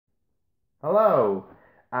Hello,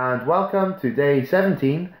 and welcome to day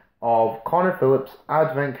 17 of Connor Phillips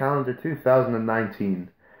Advent Calendar 2019.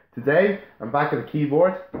 Today, I'm back at the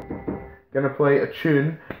keyboard, going to play a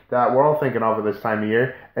tune that we're all thinking of at this time of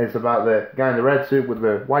year. It's about the guy in the red suit with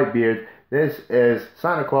the white beard. This is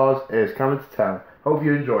Santa Claus is Coming to Town. Hope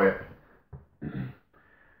you enjoy it.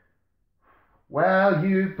 Well,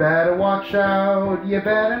 you better watch out, you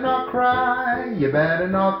better not cry, you better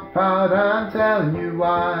not pout, I'm telling you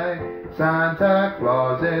why. Santa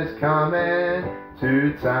Claus is coming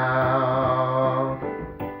to town.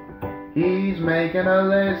 He's making a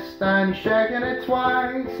list and he's checking it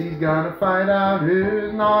twice. He's gonna find out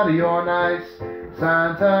who's naughty or nice.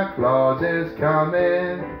 Santa Claus is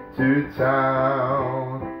coming to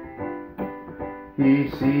town. He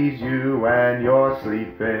sees you when you're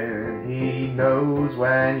sleeping, he knows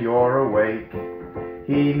when you're awake.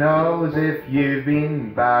 He knows if you've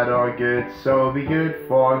been bad or good, so be good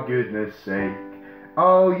for goodness sake.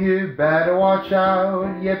 Oh, you better watch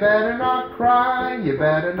out, you better not cry, you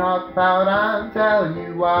better not pout, I'm telling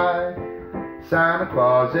you why. Santa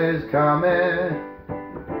Claus is coming,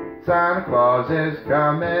 Santa Claus is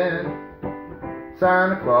coming.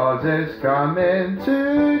 Santa Claus is coming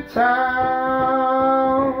to town.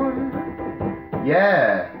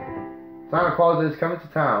 Yeah, Santa Claus is coming to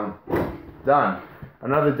town. Done.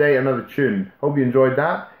 Another day, another tune. Hope you enjoyed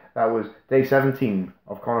that. That was day 17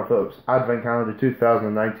 of Connor Phillips Advent Calendar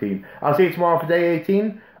 2019. I'll see you tomorrow for day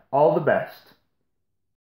 18. All the best.